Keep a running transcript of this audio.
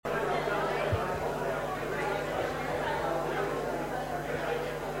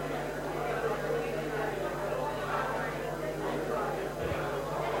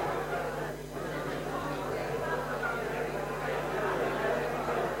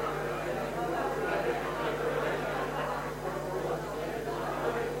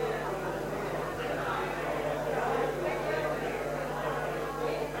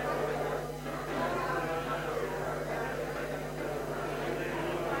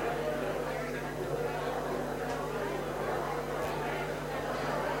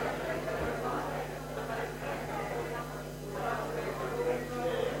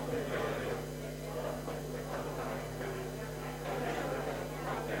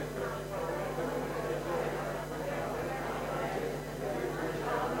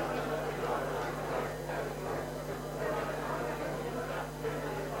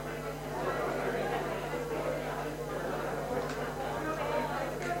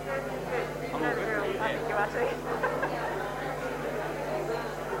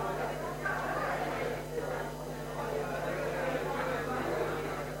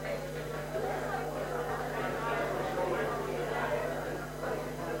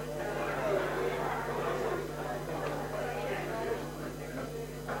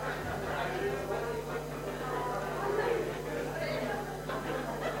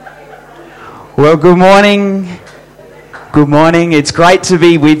Well, good morning. Good morning. It's great to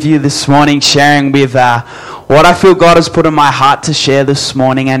be with you this morning, sharing with what I feel God has put in my heart to share this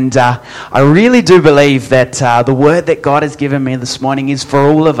morning. And I really do believe that the word that God has given me this morning is for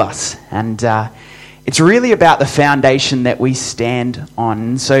all of us. And it's really about the foundation that we stand on.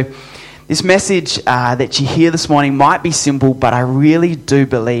 And so this message that you hear this morning might be simple, but I really do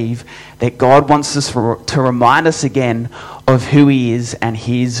believe that God wants us to remind us again of who He is and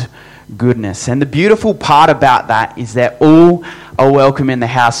His goodness. And the beautiful part about that is that all are welcome in the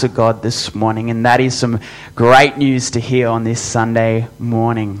house of God this morning, and that is some great news to hear on this Sunday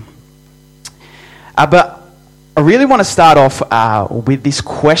morning. But I really want to start off with this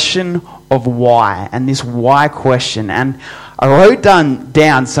question of why, and this why question. And I wrote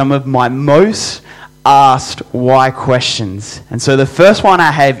down some of my most asked why questions. And so the first one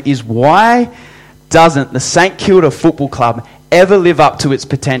I have is, why doesn't the St Kilda Football Club ever live up to its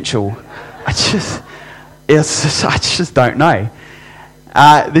potential? I just don't know.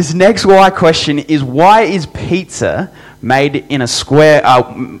 This next why question is, why is pizza made in a square,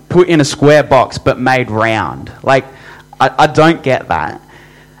 put in a square box but made round? Like, I don't get that.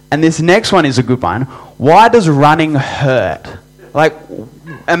 And this next one is a good one. Why does running hurt? Like,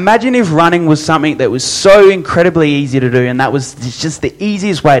 imagine if running was something that was so incredibly easy to do, and that was just the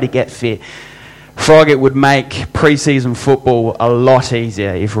easiest way to get fit. Frog, it would make pre-season football a lot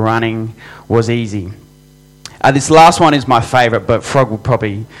easier if running was easy. This last one is my favourite, but Frog will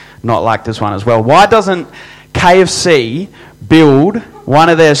probably not like this one as well. Why doesn't KFC build one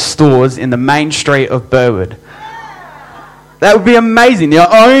of their stores in the main street of Burwood? That would be amazing.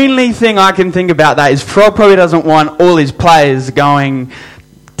 The only thing I can think about that is Frog probably doesn't want all his players going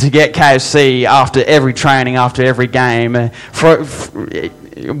to get KFC after every training, after every game.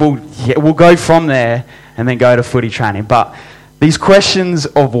 We'll go from there and then go to footy training. But these questions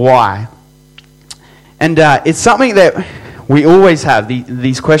of why. And it's something that we always have,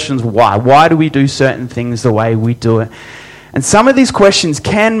 these questions why. Why do we do certain things the way we do it? And some of these questions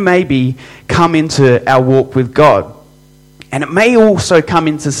can maybe come into our walk with God. And it may also come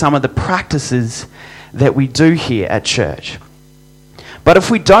into some of the practices that we do here at church. But if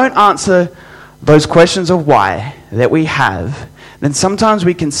we don't answer those questions of why that we have, then sometimes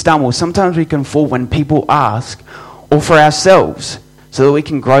we can stumble, sometimes we can fall when people ask, or for ourselves, so that we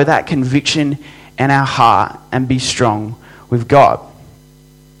can grow that conviction in our heart and be strong with God.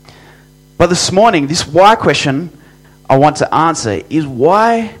 But this morning, this why question I want to answer is,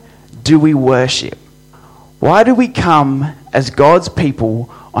 why do we worship? Why do we come as God's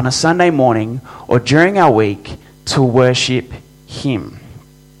people on a Sunday morning or during our week to worship Him?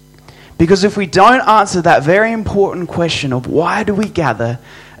 Because if we don't answer that very important question of why do we gather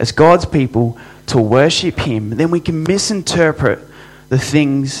as God's people to worship Him, then we can misinterpret the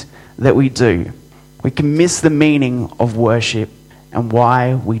things that we do. We can miss the meaning of worship and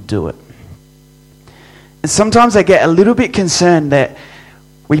why we do it. And sometimes I get a little bit concerned that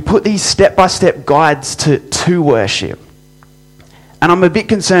we put these step-by-step guides to worship. And I'm a bit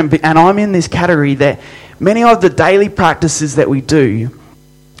concerned, and I'm in this category, that many of the daily practices that we do,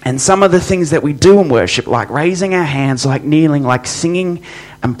 and some of the things that we do in worship, like raising our hands, like kneeling, like singing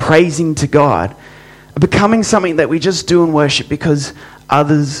and praising to God, are becoming something that we just do in worship because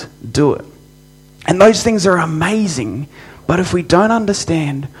others do it. And those things are amazing, but if we don't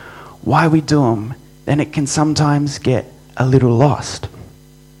understand why we do them, then it can sometimes get a little lost.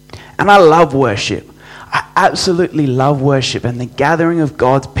 And I love worship. I absolutely love worship and the gathering of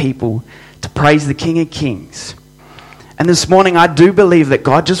God's people to praise the King of Kings. And this morning, I do believe that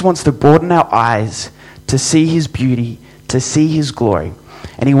God just wants to broaden our eyes to see His beauty, to see His glory.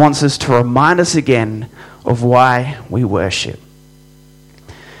 And He wants us to remind us again of why we worship.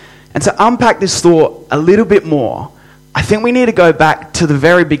 And to unpack this thought a little bit more, I think we need to go back to the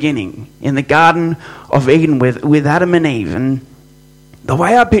very beginning in the Garden of Eden with Adam and Eve. And the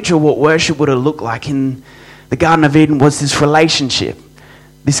way I picture what worship would have looked like in the Garden of Eden was this relationship,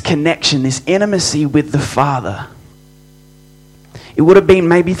 this connection, this intimacy with the Father. It would have been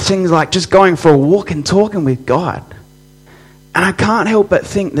maybe things like just going for a walk and talking with God. And I can't help but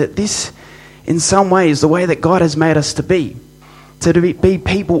think that this, in some ways, is the way that God has made us to be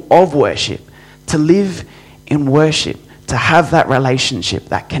people of worship, to live in worship, to have that relationship,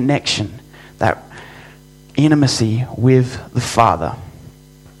 that connection, that intimacy with the Father.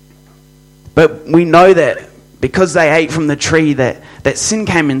 But we know that because they ate from the tree, that sin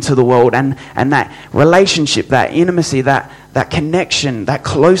came into the world, and that relationship, that intimacy, that connection, that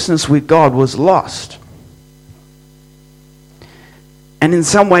closeness with God was lost. And in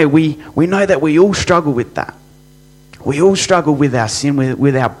some way, we know that we all struggle with that. We all struggle with our sin,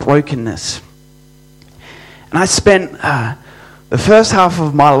 with our brokenness. And I spent the first half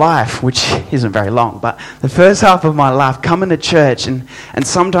of my life, which isn't very long, but the first half of my life coming to church and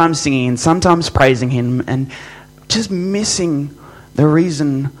sometimes singing and sometimes praising Him and just missing the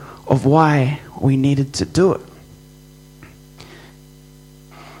reason of why we needed to do it.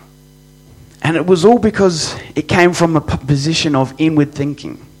 And it was all because it came from a position of inward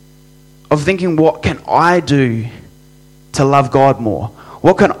thinking, of thinking, what can I do to love God more?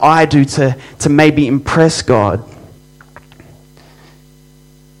 What can I do to maybe impress God?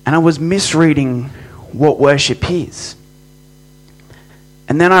 And I was misreading what worship is.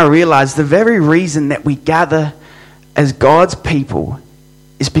 And then I realized the very reason that we gather as God's people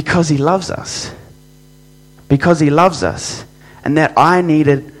is because He loves us. Because He loves us. And that I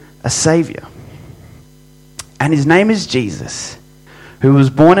needed a Savior. And His name is Jesus, who was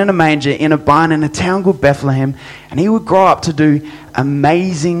born in a manger in a barn in a town called Bethlehem. And He would grow up to do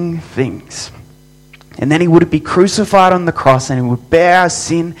amazing things. And then He would be crucified on the cross, and He would bear our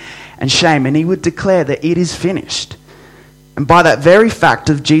sin and shame, and He would declare that it is finished. And by that very fact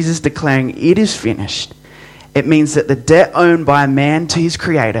of Jesus declaring it is finished, it means that the debt owed by a man to his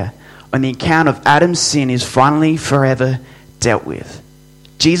Creator on the account of Adam's sin is finally forever dealt with.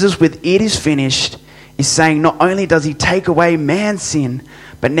 Jesus, with it is finished, is saying not only does He take away man's sin,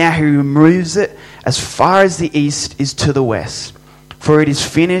 but now He removes it as far as the east is to the west. For it is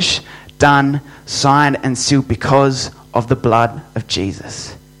finished, done, signed and sealed because of the blood of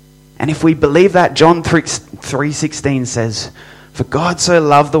Jesus. And if we believe that, John 3:16 says, "For God so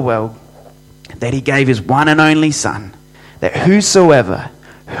loved the world that He gave His one and only Son, that whosoever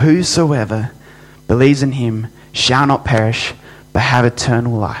believes in Him shall not perish, but have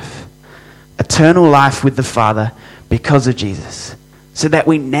eternal life." Eternal life with the Father because of Jesus. So that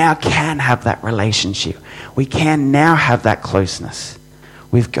we now can have that relationship. We can now have that closeness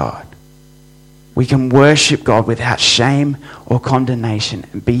with God. We can worship God without shame or condemnation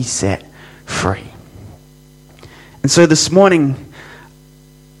and be set free. And so this morning,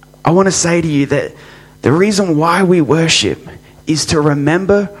 I want to say to you that the reason why we worship is to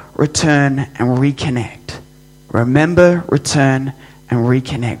remember, return, and reconnect. Remember, return, and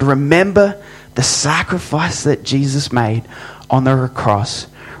reconnect. Remember the sacrifice that Jesus made on the cross.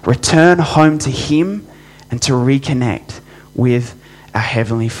 Return home to Him and to reconnect with our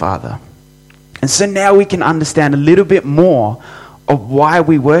Heavenly Father. And so now we can understand a little bit more of why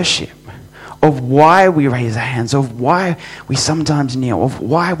we worship, of why we raise our hands, of why we sometimes kneel, of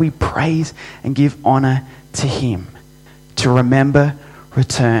why we praise and give honor to Him, to remember,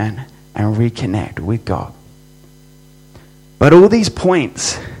 return, and reconnect with God. But all these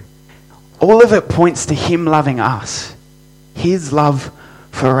points, all of it points to Him loving us, His love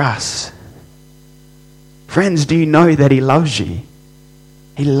for us. Friends, do you know that He loves you?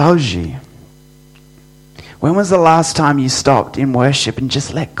 He loves you. When was the last time you stopped in worship and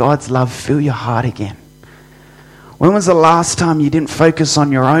just let God's love fill your heart again? When was the last time you didn't focus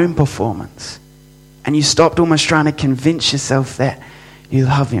on your own performance and you stopped almost trying to convince yourself that you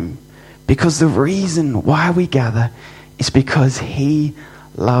love Him? Because the reason why we gather is because He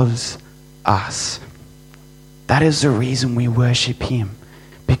loves us. That is the reason we worship Him,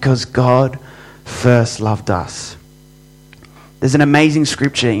 because God first loved us. There's an amazing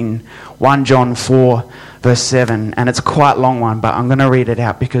scripture in 1 John 4 verse 7, and it's a quite long one, but I'm going to read it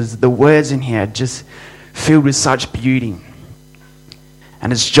out because the words in here are just filled with such beauty.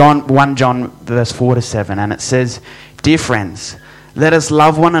 And it's 1 John verse 4 to 7, and it says, "Dear friends, let us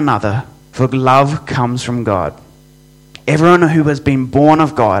love one another, for love comes from God. Everyone who has been born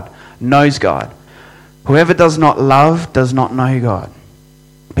of God knows God. Whoever does not love does not know God,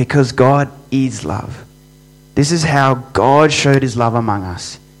 because God is love. This is how God showed His love among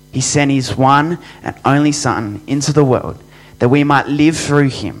us. He sent His one and only Son into the world, that we might live through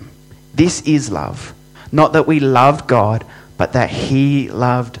Him. This is love. Not that we loved God, but that He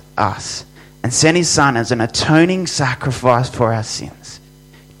loved us, and sent His Son as an atoning sacrifice for our sins."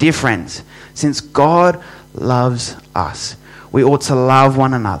 Dear friends, since God loves us, we ought to love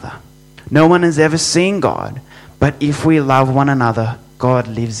one another. No one has ever seen God, but if we love one another, God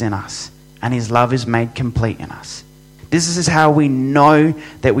lives in us, and His love is made complete in us. This is how we know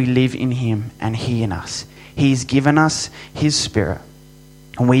that we live in Him and He in us. He's given us His Spirit.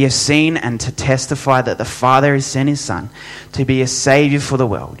 And we have seen and to testify that the Father has sent his Son to be a Savior for the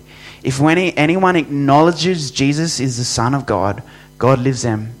world. If when anyone acknowledges Jesus is the Son of God, God lives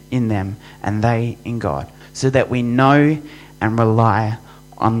in them and they in God, so that we know and rely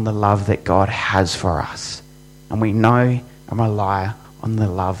on the love that God has for us. And we know and rely on the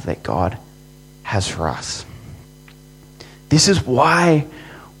love that God has for us. This is why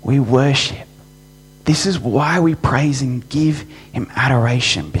we worship. This is why we praise and give him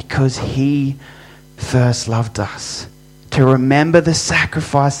adoration, because he first loved us. To remember the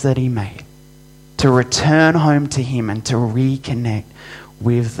sacrifice that he made, to return home to him and to reconnect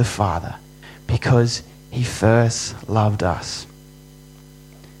with the Father, because he first loved us.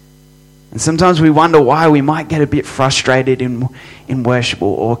 And sometimes we wonder why we might get a bit frustrated in worship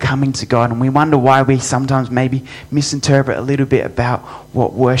or coming to God. And we wonder why we sometimes maybe misinterpret a little bit about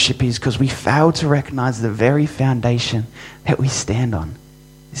what worship is, because we fail to recognize the very foundation that we stand on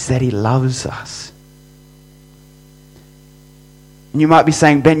is that he loves us. And you might be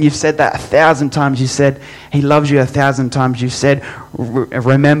saying, Ben, you've said that 1,000 times. You said he loves you 1,000 times. You've said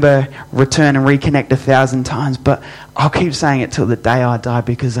remember, return and reconnect 1,000 times. But I'll keep saying it till the day I die,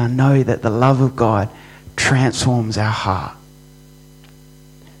 because I know that the love of God transforms our heart.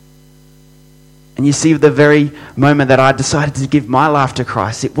 And you see, the very moment that I decided to give my life to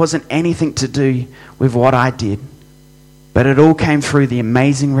Christ, it wasn't anything to do with what I did, but it all came through the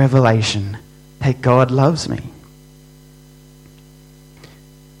amazing revelation that God loves me.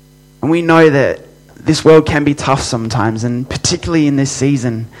 And we know that this world can be tough sometimes, and particularly in this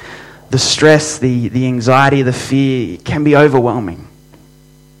season, the stress, the anxiety, the fear can be overwhelming.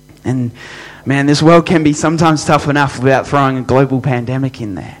 And man, this world can be sometimes tough enough without throwing a global pandemic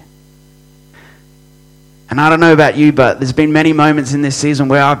in there. And I don't know about you, but there's been many moments in this season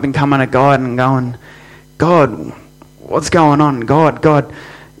where I've been coming to God and going, God, what's going on? God,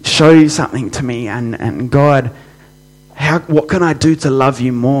 show you something to me. And God, what can I do to love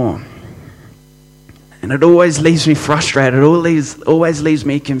you more? And it always leaves me frustrated. It always leaves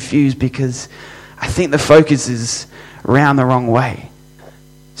me confused, because I think the focus is around the wrong way.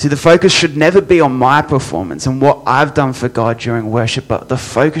 See, the focus should never be on my performance and what I've done for God during worship, but the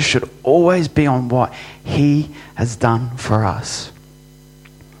focus should always be on what he has done for us.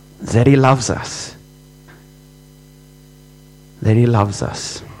 That he loves us. That he loves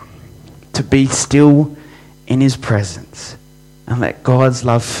us. To be still in his presence and let God's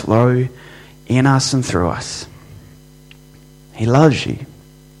love flow in us and through us. He loves you.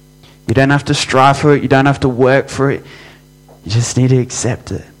 You don't have to strive for it. You don't have to work for it. You just need to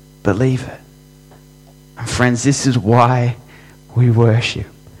accept it. Believe it. And friends, this is why we worship.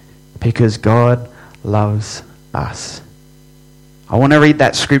 Because God loves us. I want to read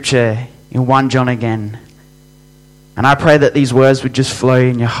that scripture in 1 John again. And I pray that these words would just flow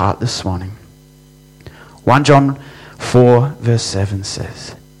in your heart this morning. 1 John 4 verse 7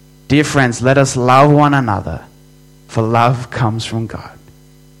 says, "Dear friends, let us love one another, for love comes from God.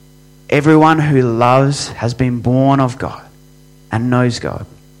 Everyone who loves has been born of God and knows God.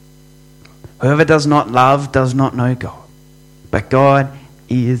 Whoever does not love does not know God, but God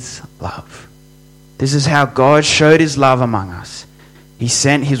is love. This is how God showed his love among us. He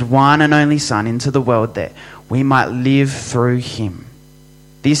sent his one and only Son into the world that we might live through him.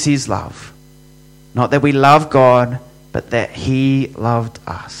 This is love. Not that we love God, but that he loved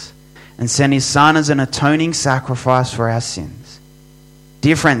us and sent his Son as an atoning sacrifice for our sins.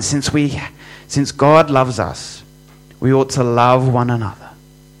 Dear friends, since God loves us, we ought to love one another.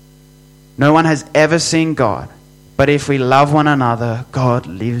 No one has ever seen God, but if we love one another, God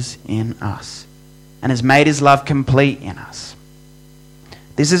lives in us and has made his love complete in us.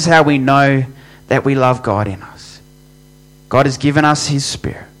 This is how we know that we love God in us. God has given us his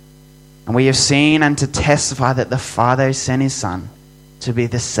Spirit, and we have seen and to testify that the Father sent his Son to be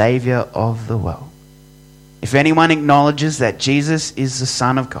the Savior of the world. If anyone acknowledges that Jesus is the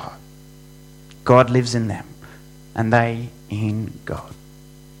Son of God, God lives in them, and they in God.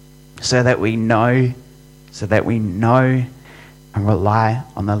 So that we know and rely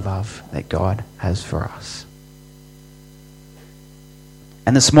on the love that God has for us.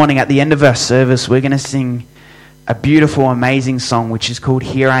 And this morning at the end of our service, we're going to sing a beautiful, amazing song which is called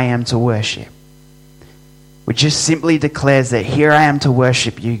Here I Am to Worship. Which just simply declares that here I am to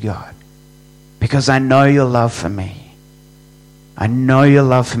worship you, God, because I know your love for me. I know your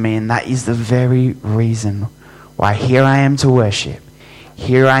love for me, and that is the very reason why here I am to worship.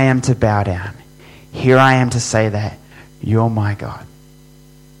 Here I am to bow down. Here I am to say that you're my God.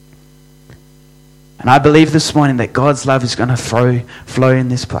 And I believe this morning that God's love is going to flow in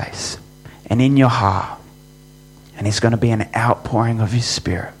this place and in your heart. And he's going to be an outpouring of his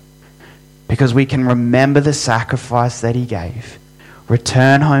Spirit. Because we can remember the sacrifice that he gave,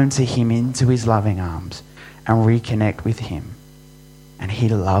 return home to him into his loving arms, and reconnect with him. And he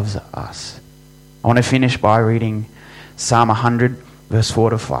loves us. I want to finish by reading Psalm 100, verse 4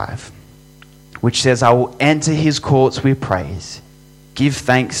 to 5, which says, I will enter his courts with praise, give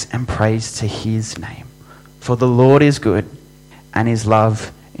thanks and praise to his name. For the Lord is good, and his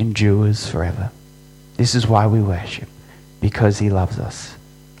love endures forever. This is why we worship, because he loves us.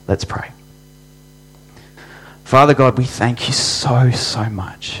 Let's pray. Father God, we thank you so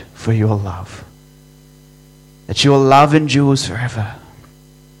much for your love. That your love endures forever.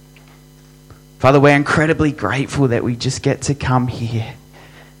 Father, we're incredibly grateful that we just get to come here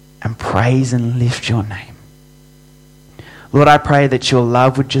and praise and lift your name. Lord, I pray that your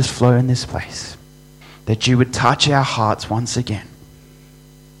love would just flow in this place. That you would touch our hearts once again.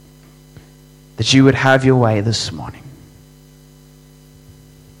 That you would have your way this morning.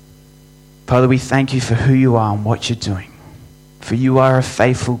 Father, we thank you for who you are and what you're doing. For you are a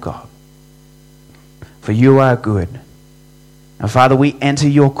faithful God. For you are good. And Father, we enter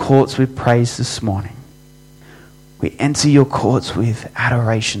your courts with praise this morning. We enter your courts with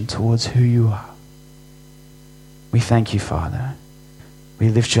adoration towards who you are. We thank you, Father. We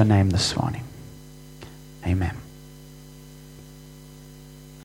lift your name this morning. Amen.